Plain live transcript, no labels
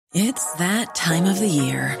It's that time of the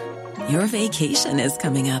year. Your vacation is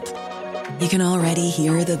coming up. You can already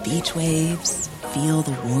hear the beach waves, feel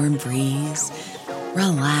the warm breeze,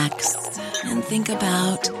 relax, and think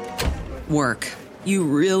about work. You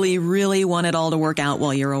really, really want it all to work out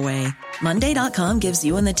while you're away. Monday.com gives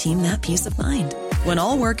you and the team that peace of mind. When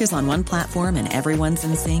all work is on one platform and everyone's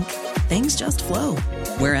in sync, things just flow.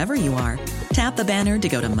 Wherever you are, tap the banner to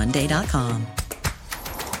go to Monday.com.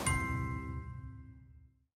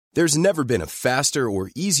 There's never been a faster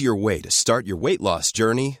or easier way to start your weight loss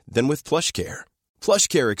journey than with PlushCare.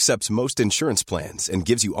 PlushCare accepts most insurance plans and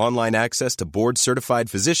gives you online access to board-certified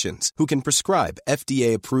physicians who can prescribe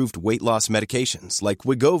FDA-approved weight loss medications like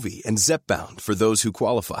Wegovy and Zepbound for those who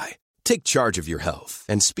qualify. Take charge of your health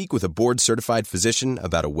and speak with a board-certified physician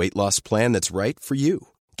about a weight loss plan that's right for you.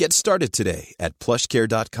 Get started today at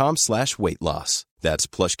plushcare.com/weight loss. That's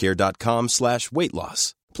plushcare.com/weight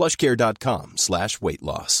loss. plushcare.com/weight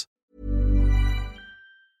loss.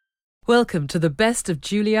 Welcome to the best of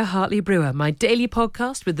Julia Hartley-Brewer, my daily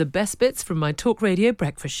podcast with the best bits from my Talk Radio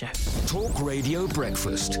breakfast show. Talk Radio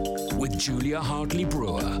Breakfast with Julia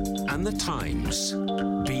Hartley-Brewer and The Times.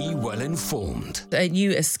 Be well informed. A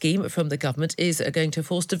new scheme from the government is going to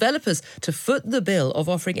force developers to foot the bill of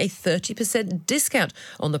offering a 30% discount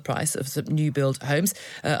on the price of some new build homes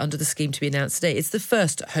under the scheme to be announced today. It's the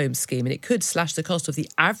First Home Scheme, and it could slash the cost of the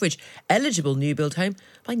average eligible new build home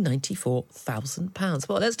by £94,000.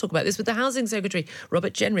 Well, let's talk about this with the Housing Secretary,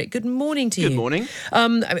 Robert Jenrick. Good morning to you. Good morning.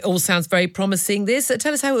 It all sounds very promising, this.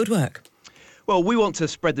 Tell us how it would work. Well, we want to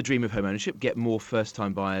spread the dream of home ownership, get more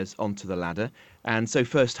first-time buyers onto the ladder. And so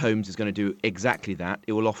First Homes is going to do exactly that.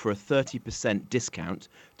 It will offer a 30% discount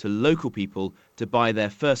to local people to buy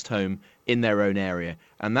their first home in their own area.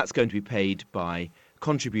 And that's going to be paid by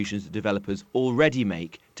contributions that developers already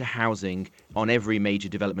make to housing on every major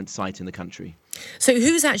development site in the country. So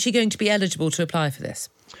who's actually going to be eligible to apply for this?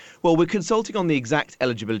 Well, we're consulting on the exact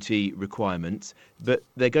eligibility requirements, but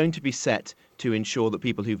they're going to be set to ensure that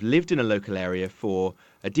people who've lived in a local area for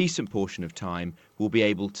a decent portion of time will be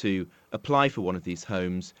able to apply for one of these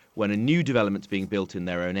homes. When a new development's being built in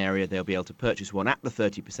their own area, they'll be able to purchase one at the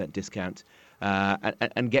 30% discount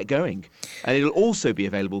and get going. And it'll also be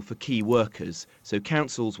available for key workers. So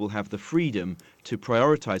councils will have the freedom to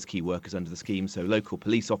prioritise key workers under the scheme. So local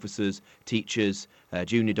police officers, teachers,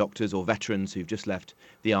 junior doctors or veterans who've just left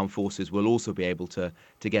the armed forces will also be able to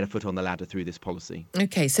get a foot on the ladder through this policy.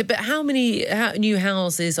 OK, but how many new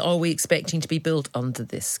houses are we expecting to be built under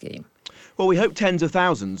this scheme? Well, we hope tens of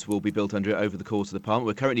thousands will be built under it over the course of the Parliament.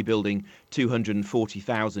 We're currently building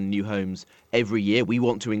 240,000 new homes every year. We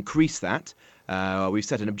want to increase that. We've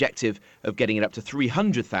set an objective of getting it up to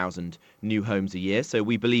 300,000 new homes a year. So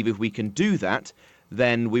we believe if we can do that,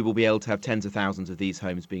 then we will be able to have tens of thousands of these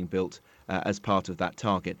homes being built as part of that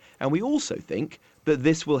target. And we also think that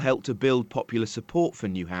this will help to build popular support for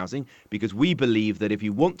new housing, because we believe that if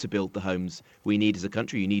you want to build the homes we need as a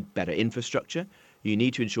country, you need better infrastructure. You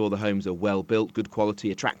need to ensure the homes are well built, good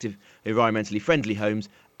quality, attractive, environmentally friendly homes,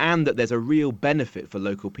 and that there's a real benefit for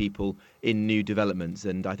local people in new developments.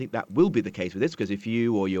 And I think that will be the case with this, because if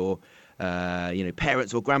you or your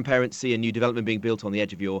parents or grandparents see a new development being built on the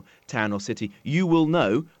edge of your town or city, you will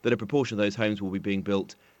know that a proportion of those homes will be being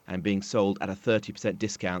built and being sold at a 30%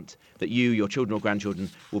 discount that you, your children or grandchildren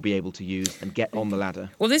will be able to use and get on the ladder.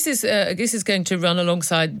 Well, this is going to run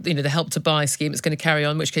alongside the Help to Buy scheme. It's going to carry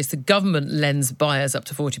on, in which case the government lends buyers up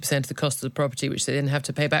to 40% of the cost of the property, which they then have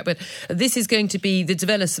to pay back. But this is going to be the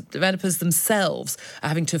developers themselves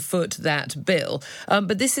having to foot that bill.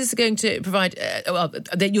 But this is going to provide,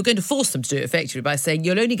 you're going to force them to do it effectively by saying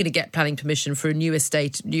you're only going to get planning permission for a new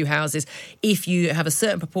estate, new houses, if you have a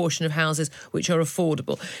certain proportion of houses which are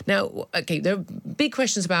affordable. Now, OK, there are big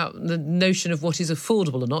questions about the notion of what is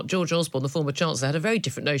affordable or not. George Osborne, the former Chancellor, had a very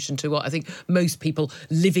different notion to what I think most people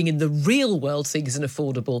living in the real world think is an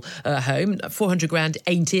affordable home. 400 grand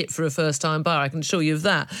ain't it for a first-time buyer, I can assure you of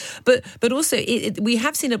that. But also, we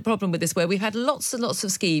have seen a problem with this where we've had lots and lots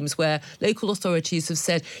of schemes where local authorities have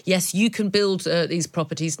said, yes, you can build these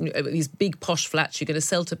properties, these big posh flats you're going to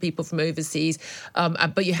sell to people from overseas,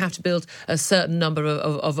 but you have to build a certain number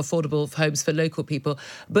of affordable homes for local people.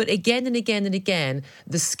 But again and again and again,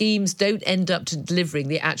 the schemes don't end up to delivering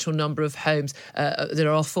the actual number of homes that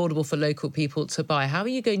are affordable for local people to buy. How are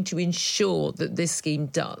you going to ensure that this scheme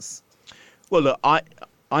does? Well, look,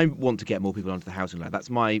 I want to get more people onto the housing ladder.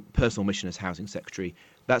 That's my personal mission as Housing Secretary.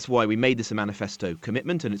 That's why we made this a manifesto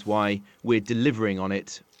commitment, and it's why we're delivering on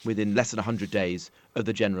it within less than 100 days of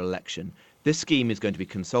the general election. This scheme is going to be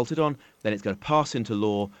consulted on, then it's going to pass into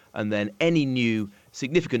law, and then any new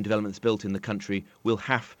significant development that's built in the country will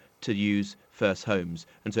have to use first homes.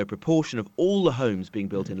 And so a proportion of all the homes being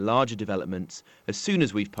built in larger developments, as soon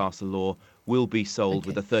as we've passed the law, will be sold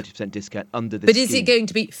with a 30% discount under this scheme. But is it going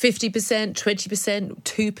to be 50%, 20%,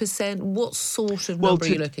 2%? What sort of number are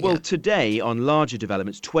you looking at? Well, today, on larger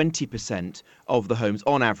developments, 20% of the homes,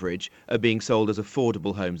 on average, are being sold as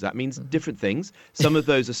affordable homes. That means different things. Some of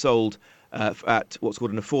those are sold at what's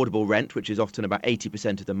called an affordable rent, which is often about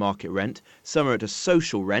 80% of the market rent. Some are at a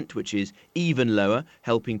social rent, which is even lower,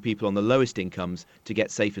 helping people on the lowest incomes to get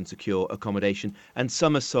safe and secure accommodation. And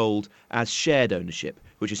some are sold as shared ownership,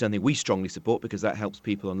 which is something we strongly support because that helps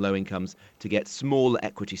people on low incomes to get small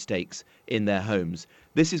equity stakes in their homes.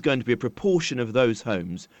 This is going to be a proportion of those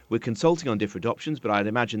homes. We're consulting on different options, but I'd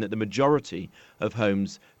imagine that the majority of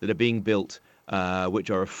homes that are being built which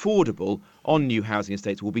are affordable on new housing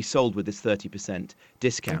estates will be sold with this 30%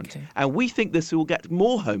 discount. Okay. And we think this will get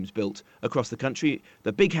more homes built across the country.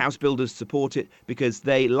 The big house builders support it because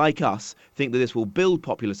they, like us, think that this will build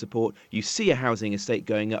popular support. You see a housing estate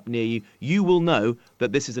going up near you, you will know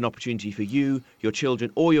that this is an opportunity for you, your children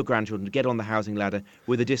or your grandchildren to get on the housing ladder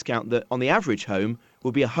with a discount that on the average home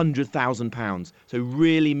will be £100,000. So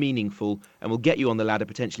really meaningful and will get you on the ladder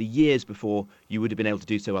potentially years before you would have been able to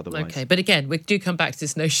do so otherwise. OK, but again, we do come back to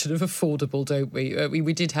this notion of affordable, don't we?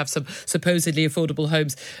 We did have some supposedly affordable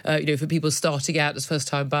homes, for people starting out as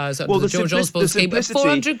first-time buyers under the George Osborne scheme at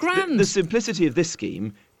 400 grand. The simplicity of this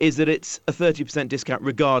scheme is that it's a 30% discount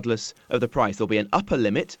regardless of the price. There'll be an upper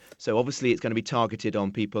limit, so obviously it's going to be targeted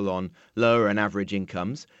on people on lower and average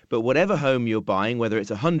incomes. But whatever home you're buying, whether it's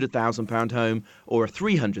a £100,000 home or a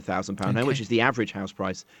 £300,000 home, which is the average house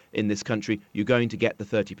price in this country, you're going to get the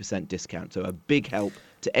 30% discount. So a big help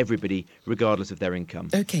to everybody, regardless of their income.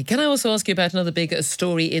 OK, can I also ask you about another big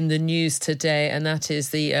story in the news today, and that is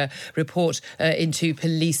the report into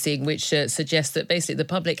policing, which suggests that basically the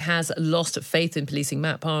public has lost faith in policing.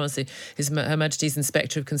 Matt Parnes, Her Majesty's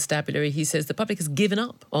Inspector of Constabulary, he says the public has given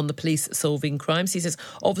up on the police solving crimes. He says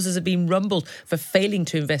officers have been rumbled for failing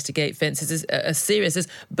to investigate offences as serious as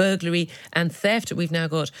burglary and theft. We've now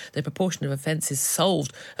got the proportion of offences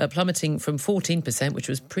solved plummeting from 14%, which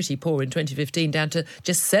was pretty poor in 2015, down to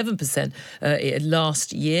just 7%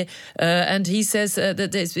 last year. And he says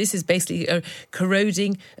that this is basically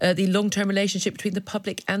corroding the long-term relationship between the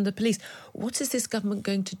public and the police. What is this government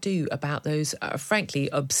going to do about those, frankly,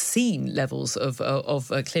 obscene levels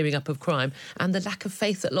of clearing up of crime and the lack of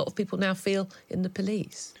faith that a lot of people now feel in the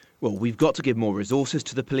police? Well, we've got to give more resources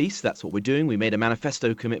to the police. That's what we're doing. We made a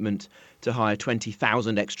manifesto commitment to hire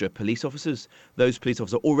 20,000 extra police officers. Those police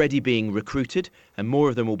officers are already being recruited, and more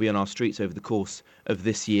of them will be on our streets over the course of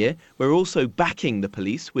this year. We're also backing the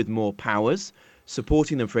police with more powers,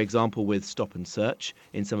 supporting them, for example, with stop and search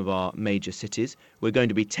in some of our major cities. We're going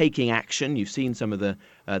to be taking action. You've seen some of the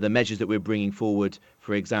measures that we're bringing forward,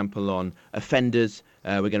 for example, on offenders.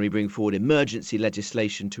 We're going to be bringing forward emergency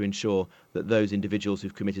legislation to ensure that those individuals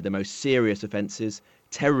who've committed the most serious offences,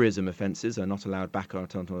 terrorism offences, are not allowed back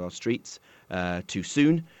onto our streets too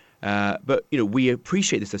soon. But, we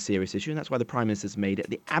appreciate this as a serious issue, and that's why the Prime Minister's made it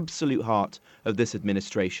the absolute heart of this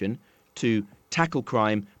administration to tackle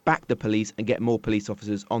crime, back the police and get more police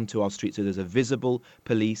officers onto our streets so there's a visible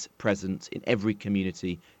police presence in every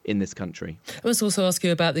community in this country. I must also ask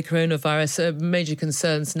you about the coronavirus. Major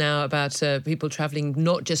concerns now about people travelling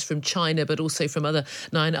not just from China but also from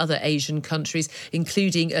 9 other Asian countries,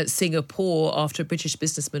 including Singapore, after a British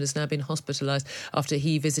businessman has now been hospitalised after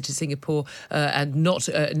he visited Singapore and not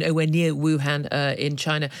nowhere near Wuhan in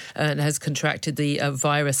China, and has contracted the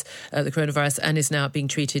virus, the coronavirus, and is now being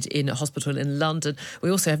treated in a hospital in London. We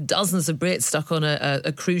also have dozens of Brits stuck on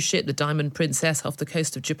a cruise ship, the Diamond Princess, off the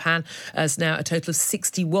coast of Japan, as now a total of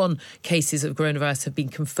 61 cases of coronavirus have been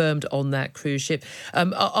confirmed on that cruise ship.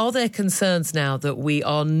 Are there concerns now that we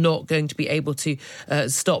are not going to be able to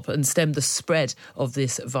stop and stem the spread of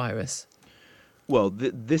this virus? Well,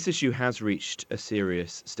 this issue has reached a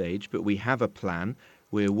serious stage, but we have a plan.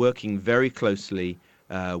 We're working very closely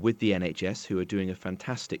with the NHS, who are doing a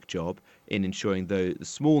fantastic job in ensuring the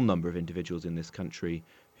small number of individuals in this country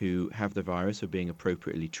who have the virus are being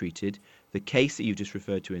appropriately treated. The case that you just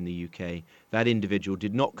referred to in the UK, that individual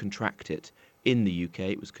did not contract it in the UK.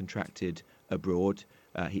 It was contracted abroad.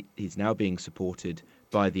 He's now being supported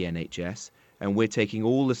by the NHS, and we're taking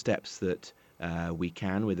all the steps that we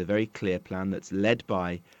can with a very clear plan that's led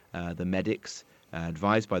by the medics,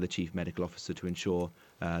 advised by the Chief Medical Officer, to ensure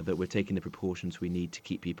that we're taking the precautions we need to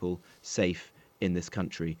keep people safe in this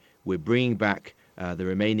country. We're bringing back the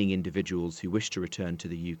remaining individuals who wish to return to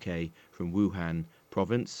the UK from Wuhan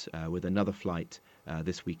province with another flight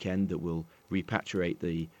this weekend that will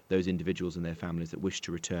repatriate those individuals and their families that wish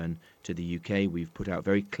to return to the UK. We've put out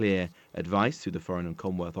very clear advice through the Foreign and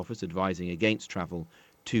Commonwealth Office advising against travel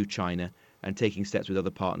to China and taking steps with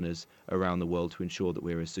other partners around the world to ensure that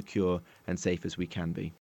we're as secure and safe as we can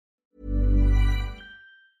be.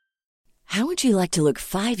 How would you like to look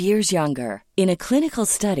 5 years younger? In a clinical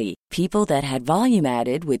study, people that had volume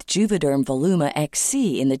added with Juvederm Voluma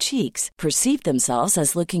XC in the cheeks perceived themselves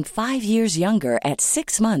as looking 5 years younger at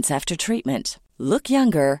 6 months after treatment. Look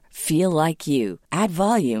younger, feel like you. Add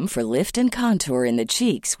volume for lift and contour in the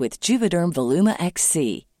cheeks with Juvederm Voluma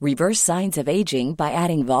XC. Reverse signs of aging by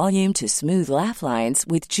adding volume to smooth laugh lines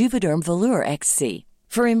with Juvederm Volure XC.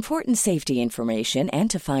 For important safety information and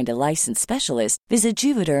to find a licensed specialist, visit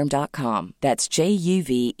Juvederm.com. That's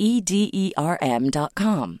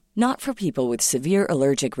JUVEDERM.com. Not for people with severe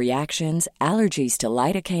allergic reactions, allergies to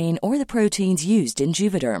lidocaine, or the proteins used in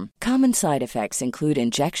Juvederm. Common side effects include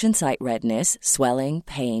injection site redness, swelling,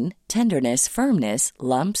 pain, tenderness, firmness,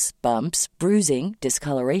 lumps, bumps, bruising,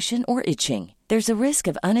 discoloration, or itching. There's a risk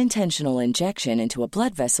of unintentional injection into a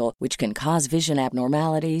blood vessel, which can cause vision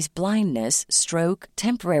abnormalities, blindness, stroke,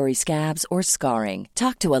 temporary scabs, or scarring.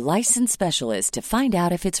 Talk to a licensed specialist to find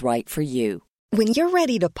out if it's right for you. When you're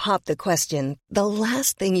ready to pop the question, the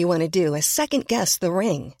last thing you want to do is second-guess the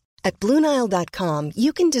ring. At BlueNile.com,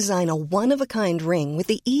 you can design a one-of-a-kind ring with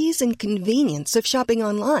the ease and convenience of shopping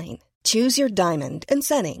online. Choose your diamond and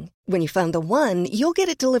setting. When you find the one, you'll get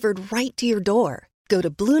it delivered right to your door. Go to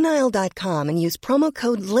BlueNile.com and use promo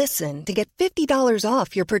code LISTEN to get $50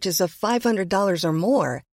 off your purchase of $500 or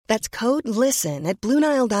more. That's code LISTEN at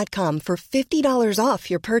BlueNile.com for $50 off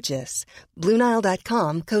your purchase.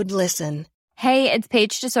 BlueNile.com, code LISTEN. Hey, it's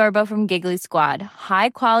Paige DeSorbo from Giggly Squad.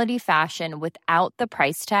 High quality fashion without the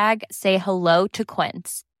price tag. Say hello to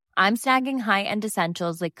Quince. I'm snagging high-end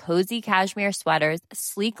essentials like cozy cashmere sweaters,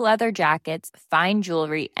 sleek leather jackets, fine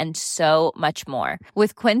jewelry, and so much more.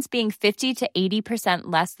 With Quince being 50 to 80%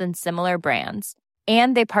 less than similar brands.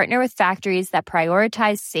 And they partner with factories that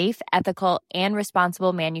prioritize safe, ethical, and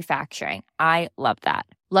responsible manufacturing. I love that.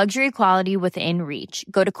 Luxury quality within reach.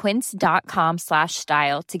 Go to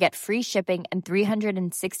quince.com/style to get free shipping and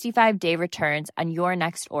 365-day returns on your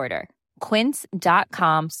next order.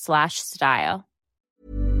 Quince.com/style.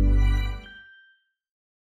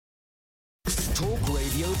 Talk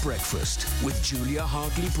Radio Breakfast with Julia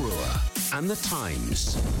Hartley-Brewer and The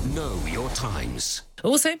Times. Know your times.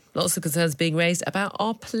 Also, lots of concerns being raised about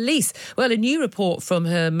our police. Well, a new report from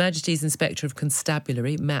Her Majesty's Inspector of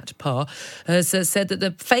Constabulary, Matt Parr, has said that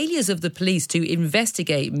the failures of the police to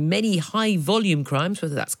investigate many high-volume crimes,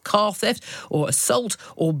 whether that's car theft or assault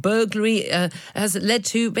or burglary, has led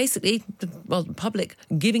to basically the public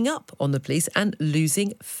giving up on the police and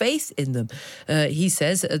losing faith in them. He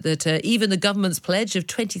says that even the government's pledge of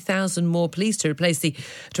 20,000 more police to replace the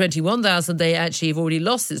 21,000 they actually have already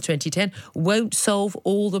lost since 2010 won't solve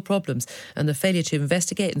all the problems, and the failure to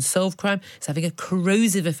investigate and solve crime is having a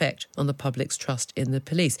corrosive effect on the public's trust in the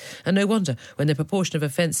police. And no wonder, when the proportion of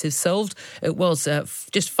offences solved, it was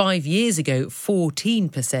just 5 years ago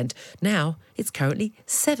 14%. Now it's currently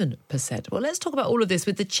 7%. Well, let's talk about all of this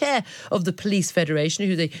with the chair of the Police Federation,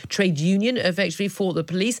 who the trade union effectively for the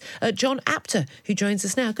police, John Apter, who joins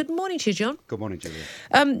us now. Good morning to you, John. Good morning, Julia.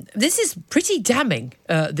 This is pretty damning,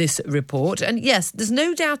 this report. And yes, there's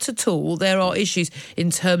no doubt at all there are issues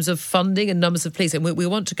in terms of funding and numbers of police, and we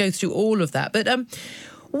want to go through all of that. But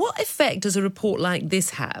what effect does a report like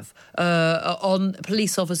this have on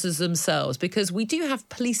police officers themselves? Because we do have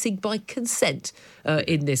policing by consent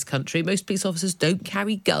in this country. Most police officers don't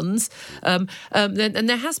carry guns. And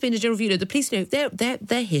there has been a general view, the police,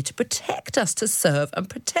 they're here to protect us, to serve and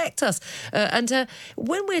protect us. And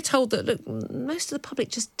when we're told that, look, most of the public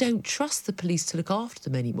just don't trust the police to look after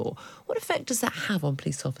them anymore, what effect does that have on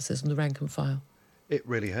police officers and the rank and file? It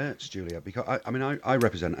really hurts, Julia, because I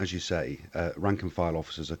represent, as you say, rank and file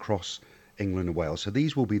officers across England and Wales. So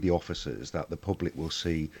these will be the officers that the public will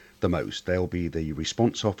see the most. They'll be the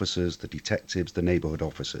response officers, the detectives, the neighbourhood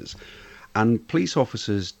officers. And police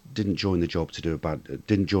officers didn't join the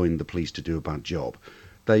police to do a bad job.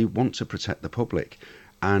 They want to protect the public.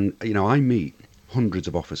 And, I meet hundreds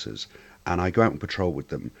of officers and I go out and patrol with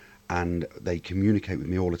them. And they communicate with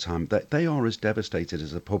me all the time that they are as devastated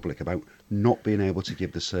as the public about not being able to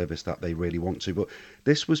give the service that they really want to. But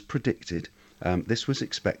this was predicted, this was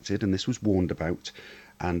expected, and this was warned about.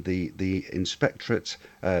 And the inspectorate,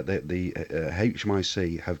 the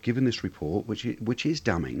HMIC have given this report, which is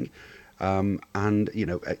damning. I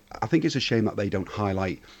think it's a shame that they don't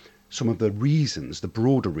highlight some of the reasons, the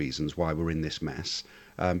broader reasons why we're in this mess,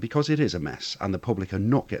 because it is a mess, and the public are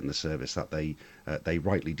not getting the service that they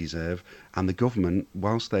rightly deserve. And the government,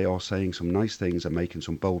 whilst they are saying some nice things and making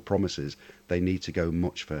some bold promises, they need to go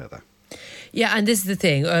much further. Yeah, and this is the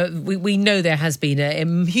thing. We know there has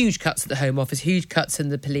been huge cuts at the Home Office, huge cuts in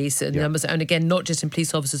the police and numbers, and again, not just in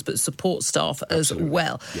police officers, but support staff as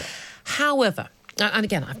well. Yeah. However, and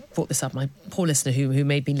again, I brought this up, my poor listener who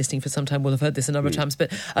may have been listening for some time will have heard this a number of times,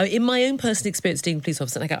 but in my own personal experience being a police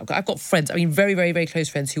officer, and I've got friends, I mean, very, very, very close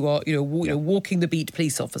friends who are, walking the beat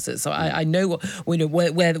police officers. So I know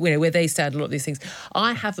where they stand, a lot of these things.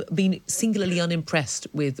 I have been singularly unimpressed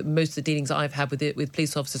with most of the dealings I've had with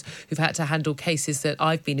police officers who've had to handle cases that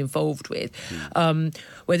I've been involved with,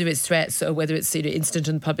 whether it's threats or whether it's incident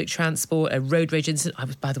on public transport, a road rage incident. I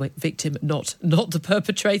was, by the way, victim, not the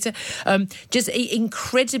perpetrator. Just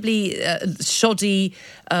incredibly shoddy,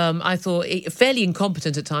 I thought, fairly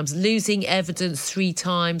incompetent at times, losing evidence 3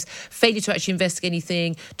 times, failure to actually investigate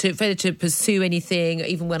anything, failure to pursue anything,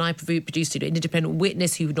 even when I produced an independent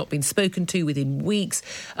witness who had not been spoken to within weeks,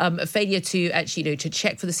 a failure to actually, to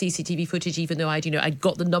check for the CCTV footage, even though I'd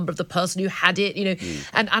got the number of the person who had it,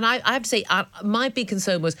 and I have to say, my big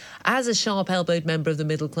concern was, as a sharp-elbowed member of the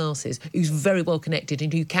middle classes, who's very well connected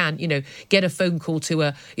and who can, get a phone call to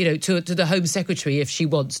the Home Secretary if she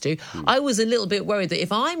wants to. I was a little bit worried that if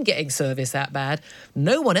I'm getting service that bad,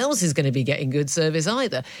 no one else is going to be getting good service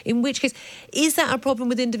either. In which case, is that a problem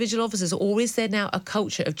with individual officers, or is there now a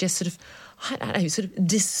culture of just sort of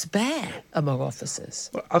despair among officers?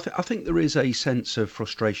 Well, I think there is a sense of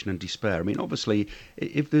frustration and despair. I mean, obviously,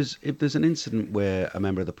 if there's an incident where a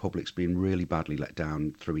member of the public's been really badly let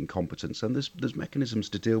down through incompetence, and there's mechanisms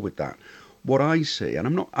to deal with that. What I see, and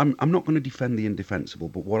I'm not going to defend the indefensible,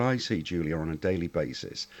 but what I see, Julia, on a daily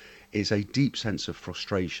basis is a deep sense of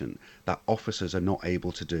frustration that officers are not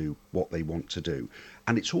able to do what they want to do.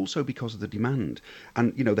 And it's also because of the demand.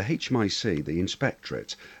 And, the HMIC, the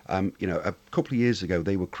inspectorate, a couple of years ago,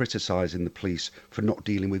 they were criticising the police for not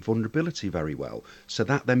dealing with vulnerability very well. So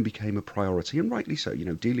that then became a priority, and rightly so,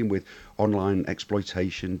 dealing with online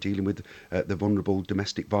exploitation, dealing with the vulnerable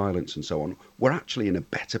domestic violence and so on. We're actually in a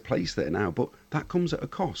better place there now, but that comes at a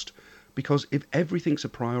cost. Because if everything's a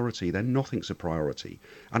priority, then nothing's a priority.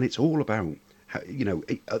 And it's all about,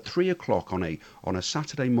 at 3 o'clock on a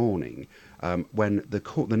Saturday morning, when the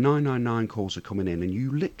 999 calls are coming in, and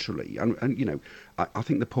you literally, I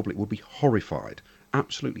think the public would be horrified,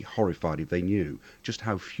 absolutely horrified, if they knew just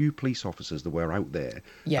how few police officers there were out there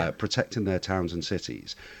protecting their towns and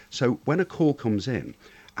cities. So when a call comes in,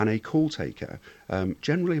 and a call taker,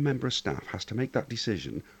 generally a member of staff, has to make that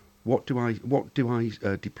decision. What do I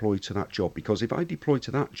deploy to that job? Because if I deploy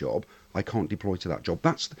to that job, I can't deploy to that job.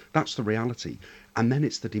 That's the reality. And then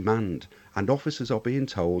it's the demand. And officers are being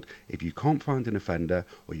told, if you can't find an offender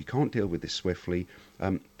or you can't deal with this swiftly,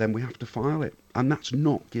 then we have to file it. And that's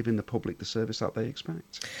not giving the public the service that they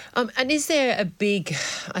expect. And is there a big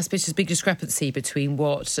discrepancy between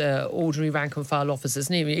what ordinary rank and file officers,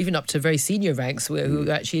 and even up to very senior ranks who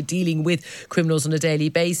actually are dealing with criminals on a daily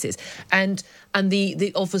basis, and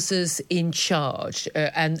the officers in charge,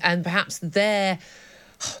 and perhaps their,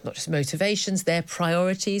 not just motivations, their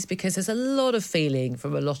priorities? Because there's a lot of feeling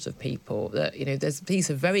from a lot of people that,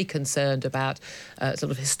 police are very concerned about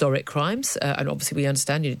sort of historic crimes. And obviously we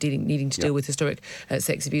understand, needing to deal with historic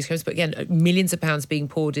sex abuse crimes. But again, millions of pounds being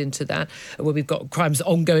poured into that, where we've got crimes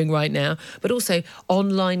ongoing right now. But also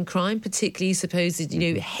online crime, particularly supposed,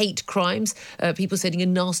 hate crimes, people sending a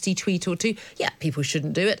nasty tweet or two. Yeah, people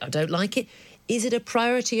shouldn't do it. I don't like it. Is it a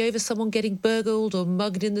priority over someone getting burgled or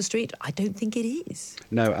mugged in the street? I don't think it is.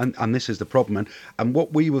 No, and this is the problem. And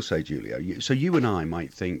what we will say, Julia, so you and I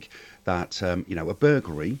might think that, a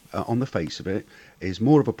burglary, on the face of it, is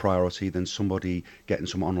more of a priority than somebody getting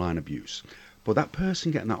some online abuse. But that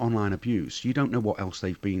person getting that online abuse, you don't know what else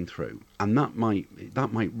they've been through. And that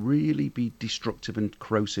might really be destructive and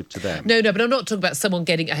corrosive to them. No, but I'm not talking about someone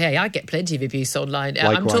getting... Hey, I get plenty of abuse online.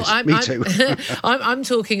 Likewise, me too. I'm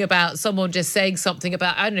talking about someone just saying something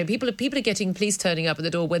about... I don't know, people are getting police turning up at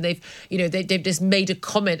the door when they've just made a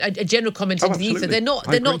comment, a general comment into the ether. They're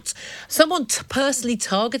not... Someone personally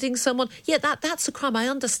targeting someone, yeah, that's a crime. I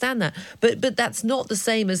understand that. But that's not the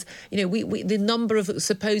same as, the number of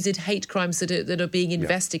supposed hate crimes that that are being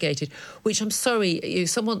investigated, which I'm sorry,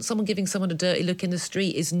 someone giving someone a dirty look in the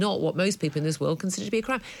street is not what most people in this world consider to be a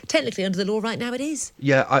crime. Technically, under the law right now, it is.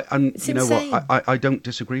 Yeah, it's you know insane. what? I don't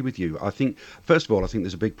disagree with you. I think, first of all, I think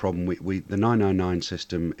there's a big problem with the 999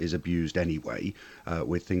 system is abused anyway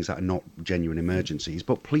with things that are not genuine emergencies,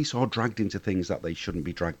 but police are dragged into things that they shouldn't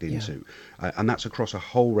be dragged into. And that's across a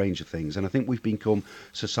whole range of things. And I think we've become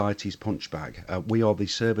society's punchbag. We are the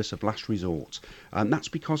service of last resort. And that's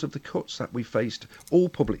because of the cuts that we've faced, all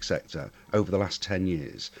public sector, over the last 10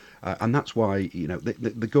 years. And that's why, you know,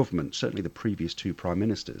 the government, certainly the previous two prime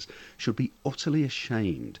ministers, should be utterly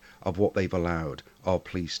ashamed of what they've allowed our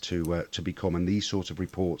police to become, and these sorts of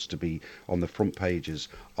reports to be on the front pages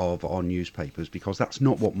of our newspapers, because that's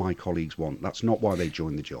not what my colleagues want. That's not why they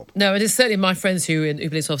joined the job. No, it is certainly my friends who are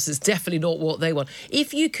police officers, definitely not what they want.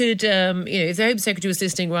 If you could, if the Home Secretary was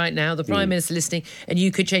listening right now, the Prime Minister listening, and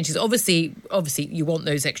you could change this, obviously you want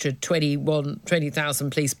those extra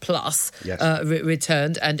 20,000 police plus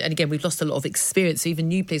returned, and again, we've lost a lot of experience, so even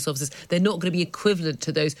new police officers, they're not going to be equivalent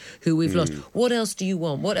to those who we've lost. What else do you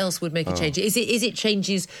want? What else would make a change? Is it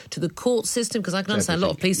changes to the court system? Because I can understand a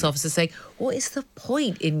lot of police officers saying, what is the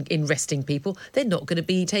point in arresting people? They're not going to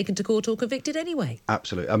be taken to court or convicted anyway.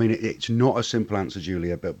 Absolutely. I mean, it's not a simple answer,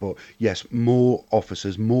 Julia, but yes, more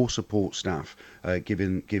officers, more support staff,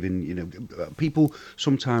 given people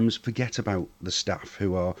sometimes forget about the staff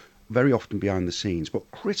who are very often behind the scenes,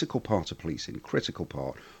 but critical part of policing,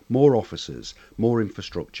 more officers, more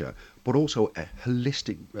infrastructure, but also a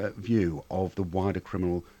holistic view of the wider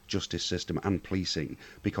criminal justice system and policing,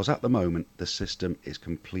 because at the moment the system is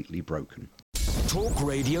completely broken. Talk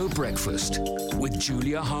Radio Breakfast with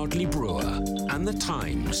Julia Hartley-Brewer and The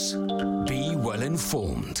Times. Be well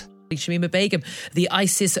informed. Shamima Begum, the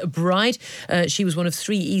ISIS bride. She was one of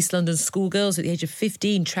 3 East London schoolgirls at the age of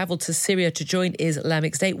 15, travelled to Syria to join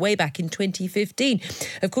Islamic State way back in 2015.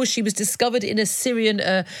 Of course, she was discovered in a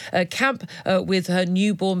Syrian camp with her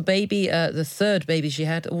newborn baby, the third baby she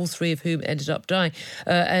had, all 3 of whom ended up dying,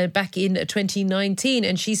 back in 2019.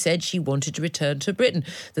 And she said she wanted to return to Britain.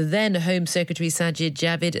 The then Home Secretary Sajid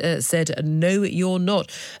Javid said, no, you're not.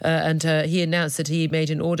 And he announced that he made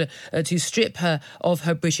an order to strip her of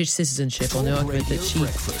her British citizenship on the argument that she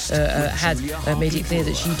had made it clear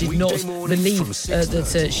that she did not believe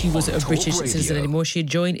that she was a British citizen anymore. She had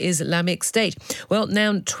joined Islamic State. Well,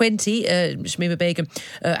 now 20, Shamima Begum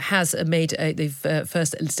has made the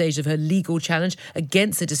first stage of her legal challenge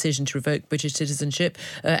against the decision to revoke British citizenship,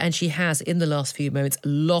 and she has, in the last few moments,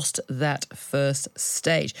 lost that first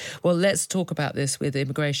stage. Well, let's talk about this with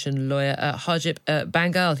immigration lawyer Hajib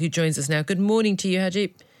Bangal, who joins us now. Good morning to you,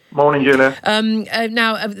 Hajib. Morning, Julia.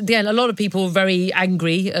 Now, again, a lot of people are very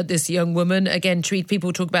angry at this young woman. Again,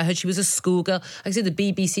 people talk about her. She was a schoolgirl. I see the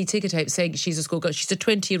BBC ticker tape saying she's a schoolgirl. She's a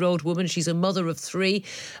 20-year-old woman. She's a mother of 3.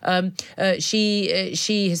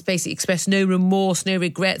 She has basically expressed no remorse, no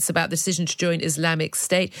regrets about the decision to join Islamic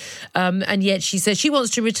State. And yet she says she wants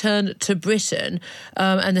to return to Britain,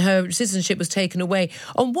 and her citizenship was taken away.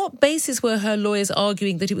 On what basis were her lawyers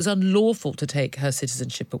arguing that it was unlawful to take her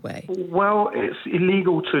citizenship away? Well, it's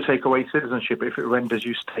illegal to take away citizenship if it renders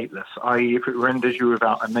you stateless, i.e. if it renders you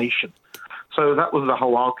without a nation. So that was the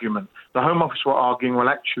whole argument. The Home Office were arguing, well,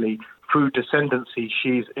 actually, through descendancy,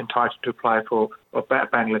 she's entitled to apply for a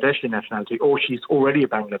Bangladeshi nationality, or she's already a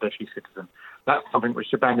Bangladeshi citizen. That's something which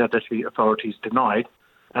the Bangladeshi authorities denied,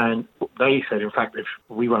 and they said, in fact, if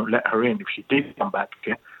we won't let her in, if she did come back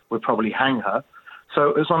again, we'd probably hang her. So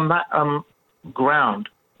it was on that ground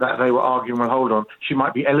that they were arguing, well, hold on, she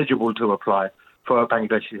might be eligible to apply for a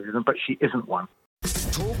Bangladeshi citizen, but she isn't one.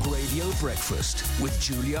 Talk Radio Breakfast with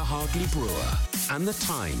Julia Hartley-Brewer and The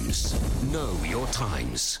Times. Know your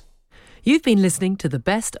times. You've been listening to the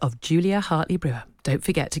best of Julia Hartley-Brewer. Don't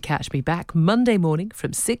forget to catch me back Monday morning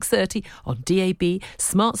from 6:30 on DAB,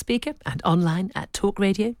 smart speaker and online at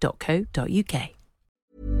talkradio.co.uk.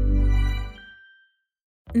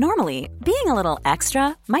 Normally, being a little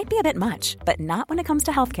extra might be a bit much, but not when it comes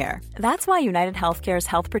to healthcare. That's why United Healthcare's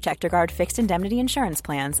Health Protector Guard fixed indemnity insurance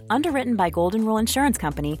plans, underwritten by Golden Rule Insurance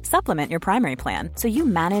Company, supplement your primary plan so you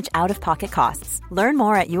manage out-of-pocket costs. Learn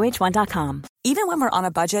more at uh1.com. Even when we're on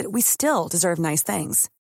a budget, we still deserve nice things.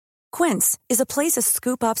 Quince is a place to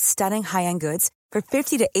scoop up stunning high-end goods for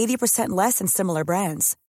 50 to 80% less than similar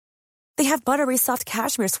brands. They have buttery soft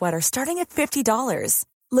cashmere sweaters starting at $50,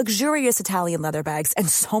 luxurious Italian leather bags, and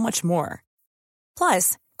so much more.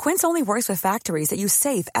 Plus, Quince only works with factories that use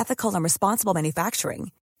safe, ethical, and responsible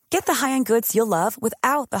manufacturing. Get the high-end goods you'll love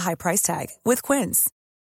without the high price tag with Quince.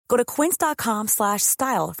 Go to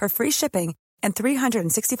quince.com/style for free shipping and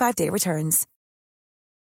 365-day returns.